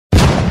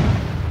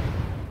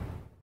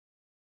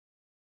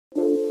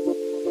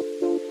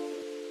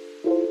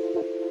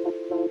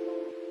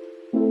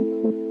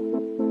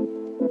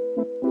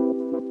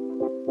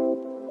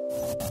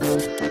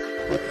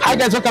Hi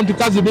guys, welcome to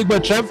Kazi Big Boy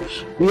Trev.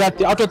 We are at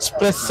the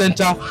AutoXpress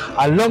Center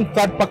along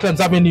 3rd Parklands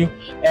Avenue,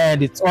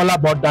 and it's all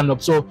about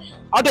Dunlop. So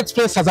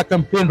AutoXpress has a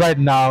campaign right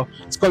now.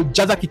 It's called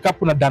Jaza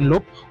Kikapu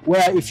Dunlop,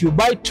 where if you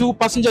buy 2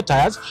 passenger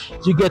tires,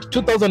 you get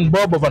 2,000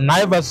 bob of a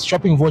Naivas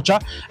shopping voucher,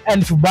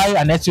 and if you buy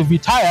an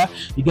SUV tire,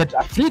 you get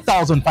a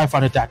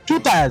 3,500 tire. 2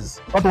 tires,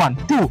 not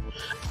 1, 2.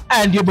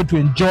 And you're able to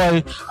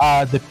enjoy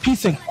the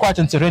peace and quiet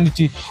and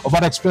serenity of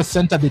AutoXpress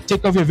Center. They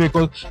take off your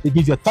vehicle, they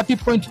give you a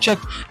 30-point check,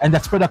 and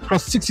that's spread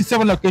across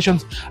 67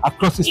 locations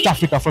across East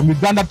Africa. From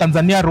Uganda,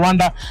 Tanzania,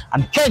 Rwanda,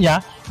 and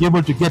Kenya, you're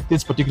able to get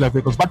these particular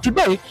vehicles. But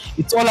today,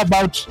 it's all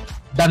about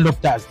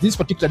Dunlop Tyres. These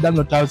particular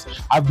Dunlop Tyres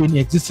have been in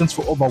existence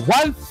for over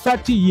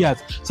 130 years.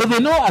 So they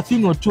know a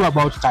thing or two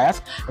about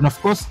tires. And of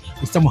course,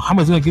 Mr.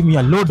 Muhammad is going to give me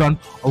a lowdown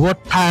of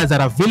what tires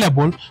are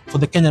available for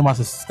the Kenyan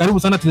masses.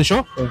 Karibu sana to the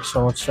show. Thank you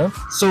so much, sir.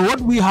 So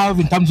what we have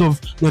in terms of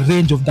the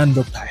range of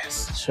Dunlop Tyres?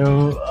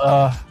 So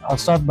I'll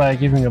start by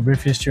giving a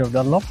brief history of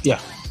Dunlop.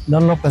 Yeah.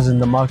 Dunlop is in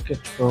the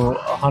market for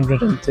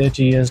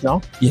 130 years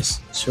now.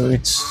 Yes. So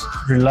it's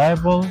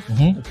reliable.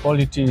 The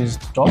quality is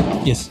top.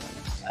 Yes.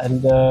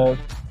 And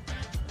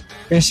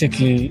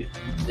basically,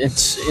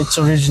 it's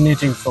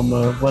originating from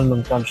a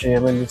well-known country. I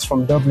mean, it's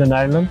from Dublin,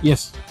 Ireland.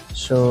 Yes.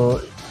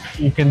 So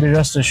you can be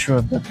rest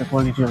assured that the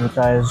quality of the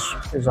tires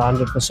is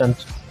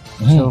 100%.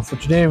 So for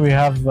today, we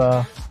have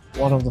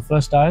one of the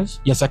first tires.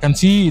 Yes, I can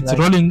see it's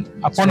rolling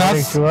upon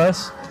us. To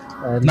us.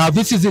 Now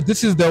this is it.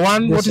 This is the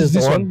one. What is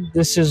this one?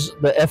 This is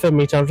the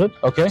FM800.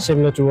 Okay.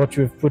 Similar to what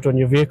you've put on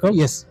your vehicle.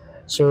 Yes.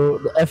 So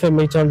the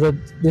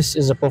FM800, this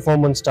is a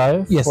performance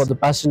tire for the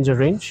passenger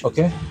range.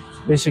 Okay.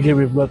 Basically,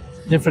 we've got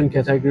different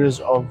categories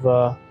of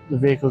the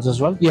vehicles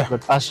as well. Yeah. We've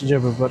got passenger,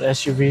 we've got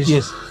SUVs.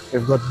 Yes.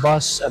 We've got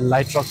bus and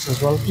light trucks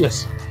as well.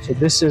 Yes. So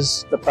this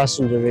is the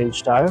passenger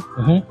range tire.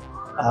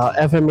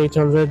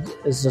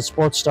 FM800 is the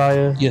sports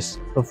tire. Yes.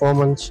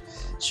 Performance.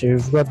 So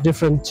you've got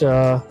different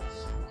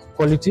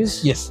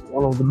qualities. Yes.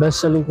 One of the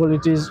best-selling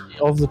qualities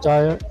of the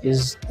tire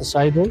is the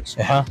sidewalls.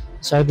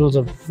 Sidewalls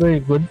are very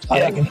good.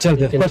 Yeah, I can tell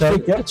that.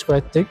 It's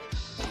quite thick.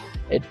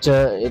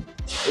 It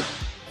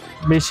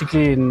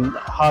basically in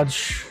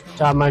harsh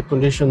tarmac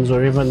conditions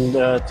or even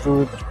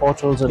through the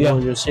potholes and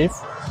all, you're safe.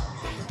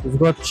 We've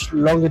got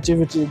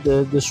longevity,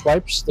 the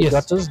swipes, the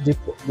gutters, deep,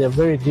 they're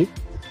very deep.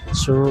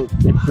 So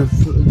they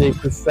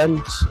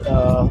prevent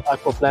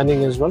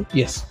aquaplaning as well.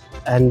 Yes.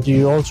 And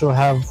you also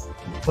have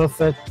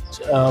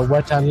perfect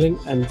wet handling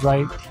and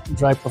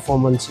dry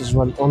performance as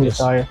well on the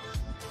tire.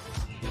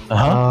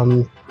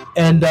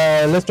 And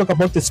let's talk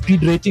about the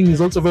speed rating.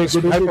 Is also very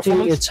good. High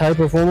performance. It's high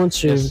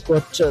performance. You've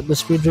got the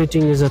speed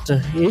rating is at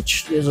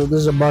H. So this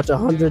is about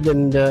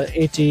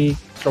 180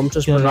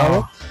 kilometers per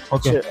hour.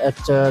 Okay. So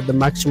at the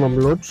maximum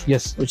load.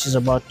 Yes. Which is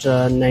about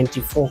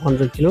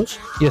 9,400 kilos.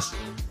 Yes.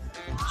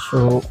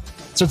 So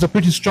it's a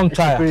pretty strong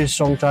tire. A pretty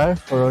strong tire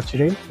for road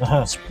terrain.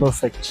 It's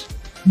perfect.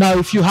 Now,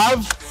 if you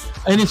have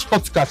any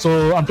sports car,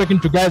 so I'm talking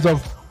to guys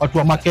of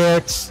Auto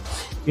Markets,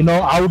 you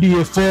know, Audi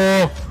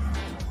A4,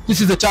 this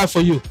is the tire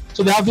for you.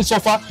 So they have this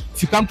offer.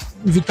 If you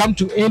come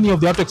to any of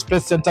the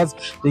AutoXpress centers,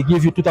 they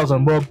give you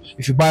 2,000 bob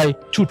if you buy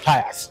 2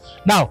 tires.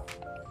 Now,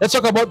 let's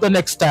talk about the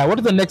next tire. What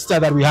is the next tire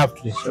that we have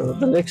today? So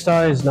the next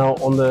tire is now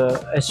on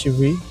the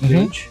SUV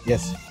range.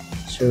 Yes.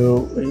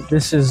 So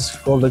this is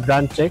called the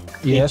Grand Tech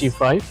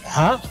AT5.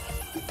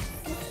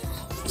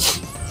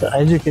 So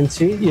as you can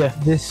see,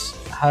 this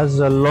has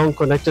long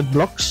connected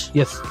blocks.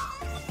 Yes.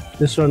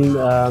 This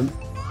one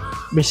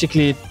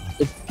basically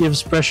it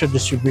gives pressure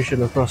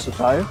distribution across the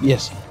tire.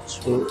 Yes.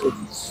 So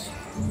it's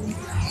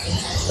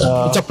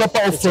a proper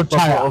off-road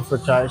tire.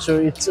 Off-road tire. So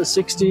it's a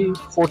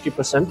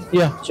 60-40%.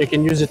 Yeah. So you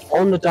can use it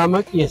on the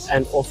tarmac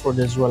and off-road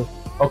as well.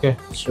 Okay.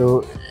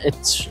 So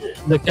it's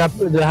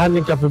the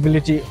handling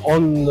capability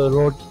on the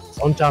road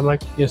on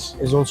tarmac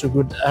is also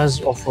good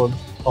as off-road.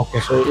 Okay.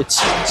 So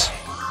it's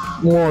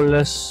more or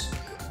less,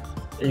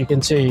 you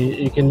can say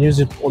you can use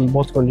it on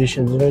both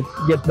conditions. You know,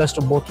 get best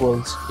of both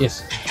worlds.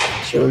 Yes.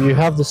 So you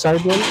have the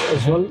sidewall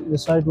as well. The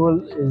sidewall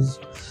is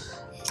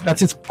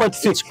quite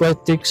thick. It's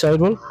quite thick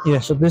sidewall. Yeah.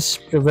 So this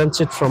prevents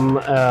it from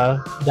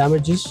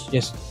damages.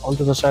 Yes.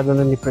 Onto the sidewall,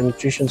 any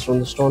penetrations from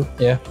the stone.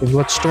 Yeah. We've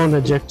got stone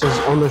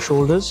ejectors on the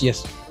shoulders.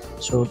 Yes.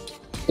 So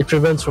it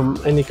prevents from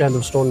any kind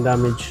of stone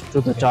damage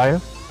to the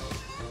tire.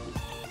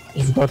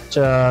 You've got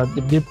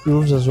the deep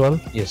grooves as well.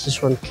 Yes.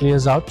 This one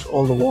clears out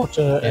all the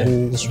water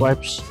and the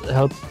swipes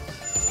help.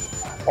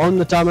 On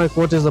the tarmac,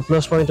 what is the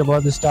plus point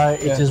about this tire?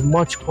 It is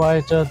much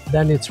quieter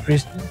than its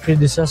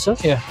predecessor,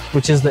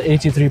 which is the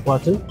 83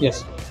 pattern.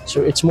 Yes.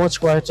 So it's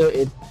much quieter.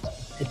 It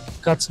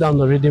cuts down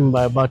the rhythm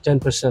by about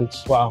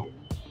 10%. Wow.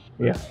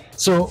 Yeah.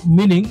 So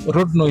meaning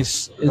road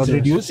noise is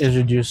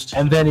reduced.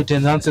 And then it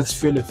enhances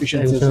fuel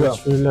efficiency as well.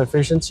 Fuel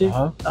efficiency.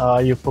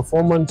 Your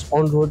performance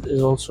on road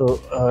is also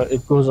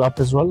it goes up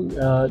as well.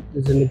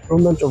 There's an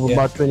improvement of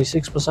about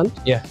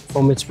 26%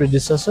 from its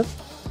predecessor.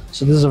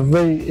 So this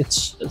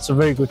is it's a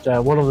very good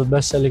tire. One of the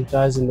best selling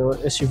tires in the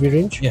SUV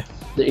range. Yeah.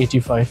 The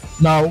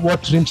 85. Now,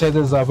 what rim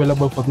sizes are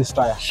available for this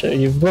tire? So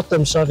you've got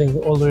them starting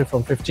all the way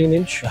from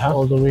 15-inch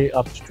all the way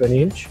up to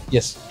 20-inch.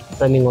 Yes.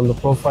 Depending on the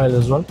profile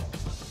as well.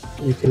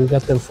 You can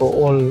get them for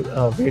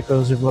all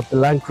vehicles. You've got the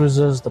Land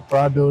Cruisers, the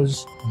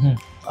Prados,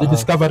 the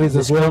Discoveries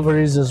as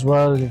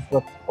well. You've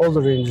got all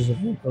the ranges of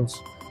vehicles.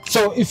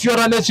 So if you're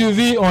an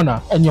SUV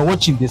owner and you're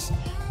watching this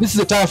is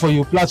a tire for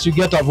you. Plus you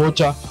get a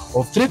voucher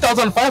of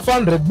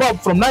 3,500 bob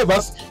from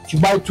Naivas if you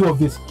buy 2 of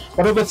this.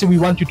 But obviously we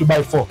want you to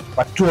buy 4,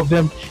 but 2 of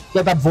them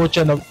get that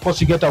voucher, and of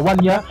course you get a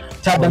 1-year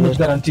tire damage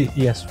guarantee.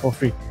 Yes, for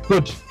free.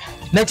 Good.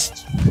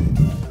 Next.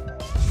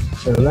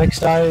 So the next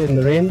tire in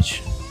the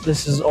range,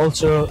 this is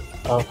also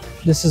an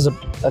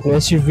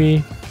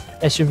SUV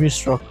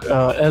stroke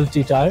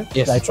LT tire,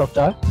 light truck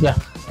tire. Yeah.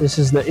 This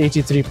is the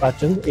 83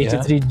 pattern,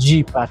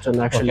 83G pattern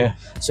actually. Okay.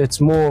 So it's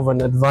more of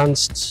an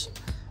advanced,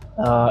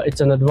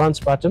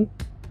 pattern.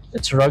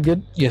 It's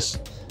rugged. Yes.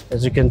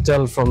 As you can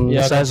tell from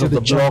the size of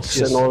the blocks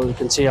chunks, and all, you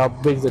can see how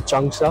big the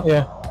chunks are.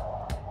 Yeah.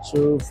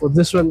 So for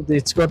this one,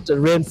 it's got a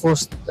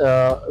reinforced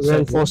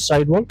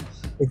sidewall.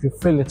 If you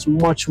feel, it's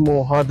much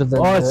more harder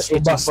than the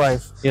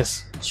 85.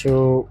 Yes.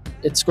 So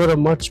it's got a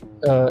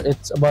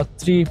it's about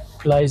 3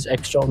 plies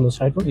extra on the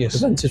sidewall. Yes.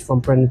 Prevents it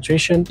from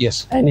penetration.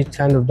 Yes. Any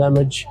kind of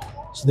damage.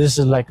 So this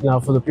is like now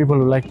for the people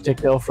who like to take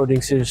their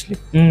off-roading seriously.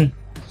 The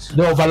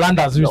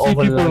overlanders. You see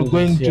people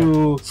going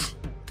to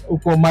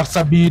Uko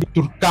Marsabit,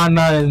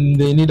 Turkana, and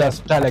they need a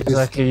tire like this.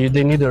 Exactly.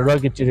 They need a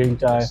rugged terrain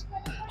tire.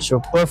 So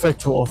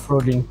perfect for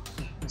off-roading.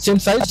 Same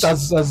size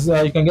as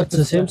you can get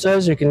the same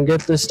size. You can get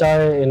this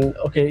tire in,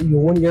 you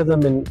won't get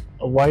them in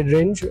a wide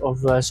range of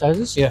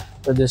sizes. Yeah.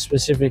 But they're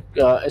specific,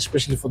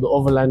 especially for the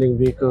overlanding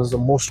vehicles, the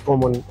most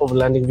common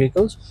overlanding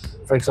vehicles.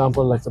 For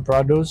example, like the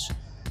Prados.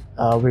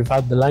 We've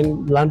had the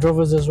Land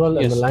Rovers as well,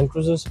 and the Land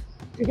Cruisers.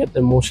 You get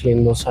them mostly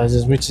in those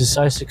sizes, which is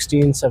size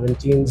 16,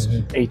 17s,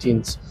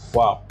 18s.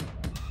 Wow.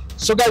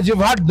 So guys, you've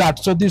heard that.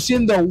 So you've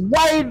seen the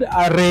wide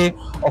array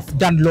of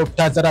Dunlop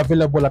tires that are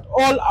available at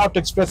all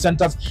AutoXpress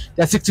centers.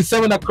 There are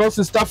 67 across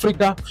East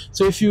Africa.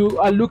 So if you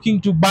are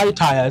looking to buy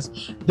tires,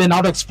 then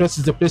AutoXpress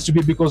is the place to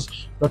be, because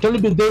not only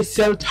do they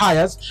sell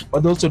tires,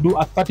 but they also do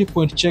a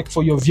 30-point check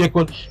for your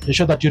vehicle to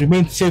ensure that you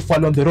remain safe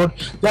while on the road.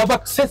 They have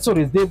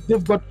accessories.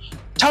 They've got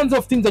tons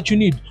of things that you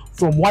need,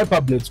 from wiper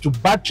blades to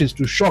batteries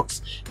to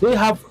shocks. They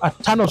have a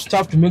ton of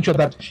stuff to make sure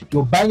that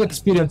your buying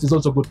experience is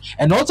also good.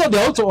 And also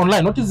they're also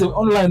online. What is the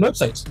online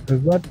website?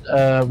 We've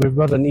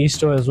got an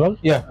e-store as well.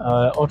 Yeah.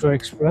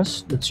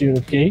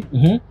 AutoXpress.co.uk.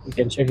 You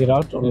can check it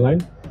out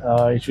online.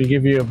 It will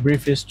give you a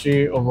brief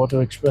history of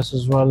AutoXpress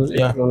as well.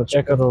 If you want to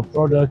check out our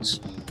products,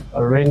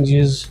 our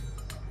ranges,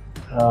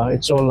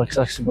 it's all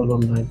accessible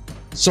online.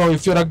 So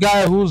if you're a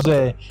guy who's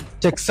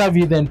tech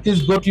savvy, then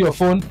please go to your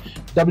phone,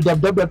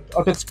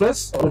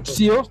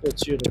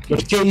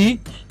 www.autoexpress.co.ke.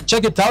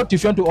 Check it out.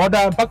 If you want to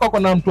order,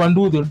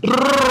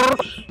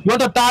 you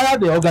want a tire,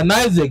 they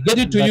organize, they get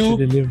it to you,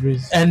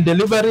 deliveries and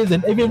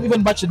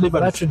even battery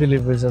deliveries. Battery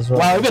deliveries as well.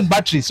 Wow, even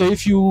battery. So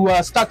if you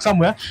are stuck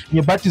somewhere,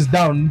 your battery's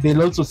down,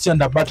 they'll also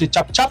send a battery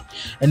chap,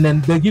 and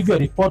then they'll give you a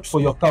report for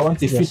your car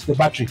once they fit the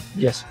battery.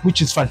 Yes.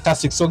 Which is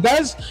fantastic. So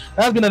guys,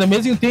 that has been an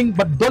amazing thing,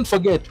 but don't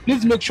forget,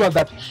 please make sure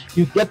that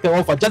you get the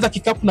offer. Jaza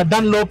Kikapu na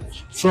Dunlop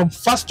from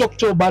 1st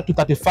October to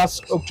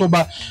 31st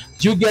October,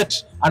 you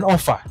get an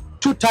offer.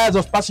 2 tires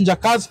of passenger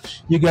cars,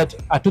 you get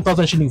a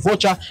 2,000 shilling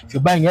voucher. If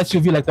you're buying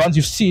SUV like the ones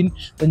you've seen,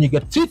 then you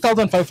get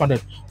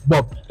 3,500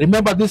 bob.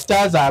 Remember, these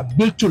tires are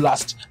built to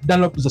last.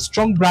 Dunlop is a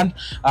strong brand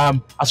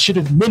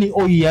associated with many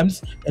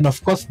OEMs, and of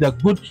course they're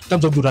good in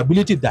terms of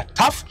durability. They're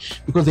tough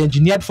because they're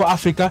engineered for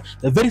Africa.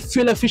 They're very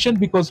fuel efficient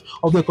because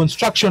of their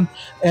construction,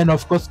 and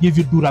of course give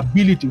you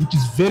durability, which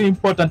is very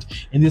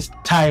important in this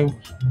time,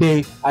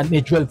 day and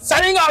age. Well,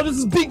 signing out, this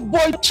is Big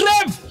Boy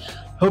Trev.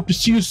 Hope to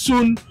see you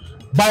soon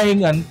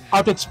buying an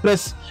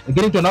AutoXpress and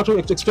getting to an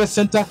AutoXpress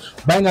center,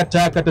 buying a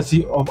tire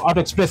courtesy of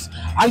AutoXpress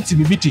and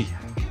CBBT.